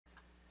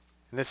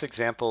In this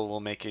example, we'll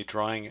make a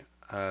drawing,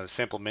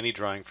 sample mini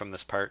drawing from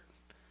this part.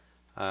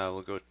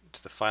 We'll go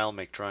to the File,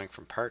 Make Drawing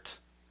from Part,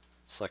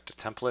 select a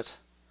template,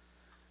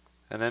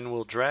 and then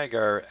we'll drag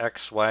our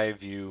XY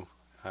view,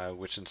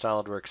 which in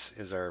SolidWorks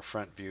is our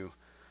front view,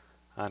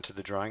 onto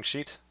the drawing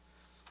sheet.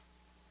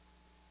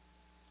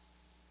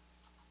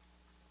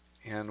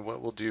 And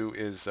what we'll do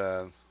is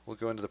we'll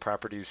go into the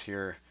properties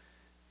here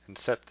and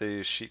set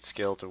the sheet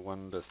scale to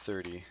 1 to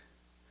 30.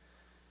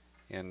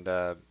 And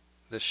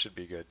this should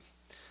be good.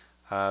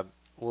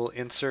 We'll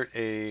insert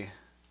a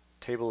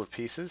table of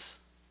pieces.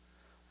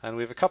 And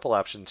we have a couple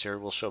options here.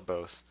 We'll show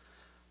both.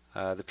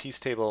 The piece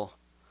table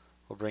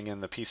will bring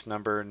in the piece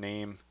number,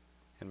 name,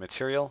 and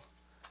material.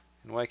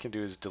 And what I can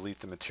do is delete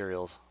the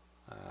material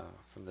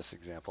from this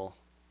example.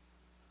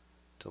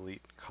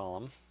 Delete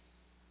column.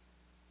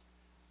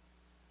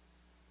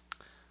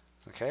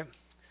 Okay.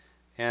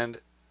 And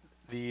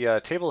the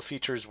table of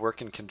features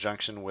work in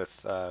conjunction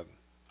with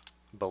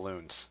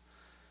balloons.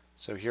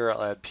 So here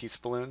I'll add piece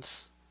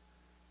balloons,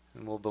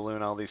 and we'll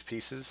balloon all these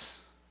pieces.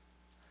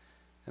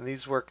 And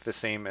these work the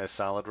same as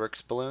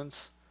SolidWorks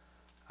balloons.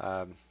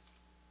 The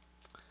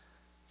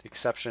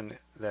exception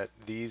that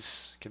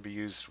these can be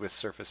used with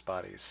surface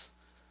bodies.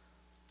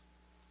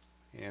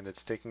 And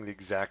it's taking the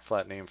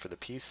ExactFlat name for the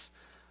piece.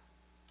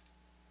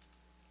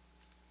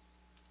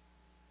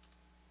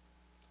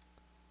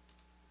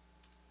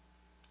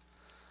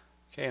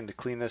 Okay, and to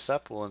clean this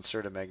up, we'll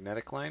insert a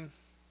magnetic line.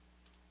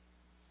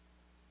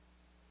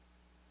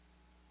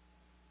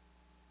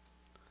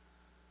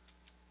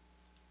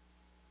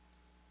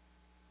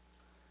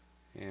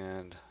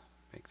 And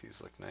make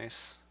these look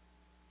nice.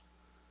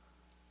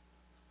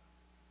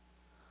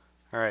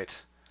 All right.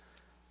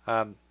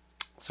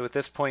 So at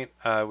this point,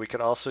 we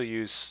could also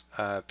use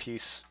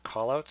piece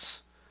callouts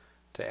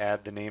to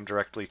add the name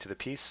directly to the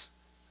piece.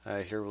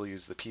 Here we'll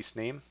use the piece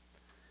name,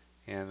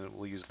 and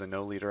we'll use the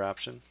no leader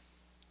option.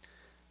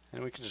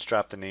 And we can just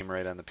drop the name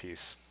right on the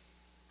piece.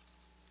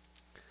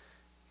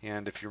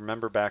 And if you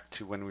remember back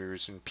to when we were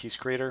using Piece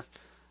Creator,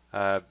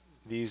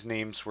 these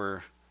names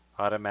were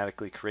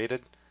automatically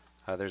created.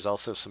 There's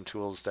also some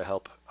tools to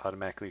help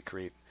automatically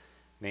create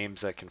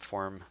names that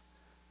conform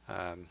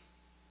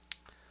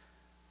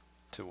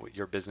to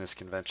your business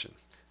convention.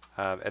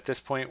 At this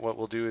point, what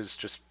we'll do is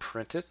just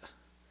print it,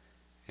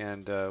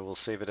 and we'll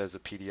save it as a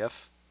PDF.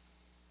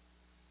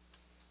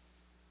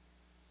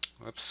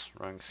 Whoops,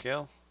 wrong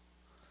scale.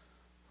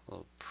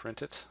 We'll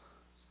print it,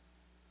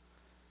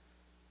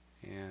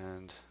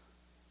 and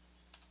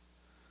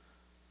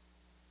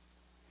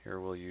here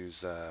we'll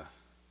use 11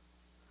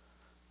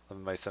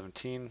 by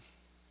 17.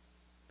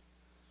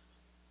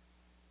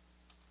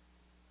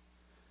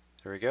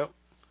 There we go,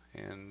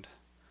 and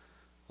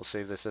we'll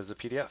save this as a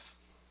PDF.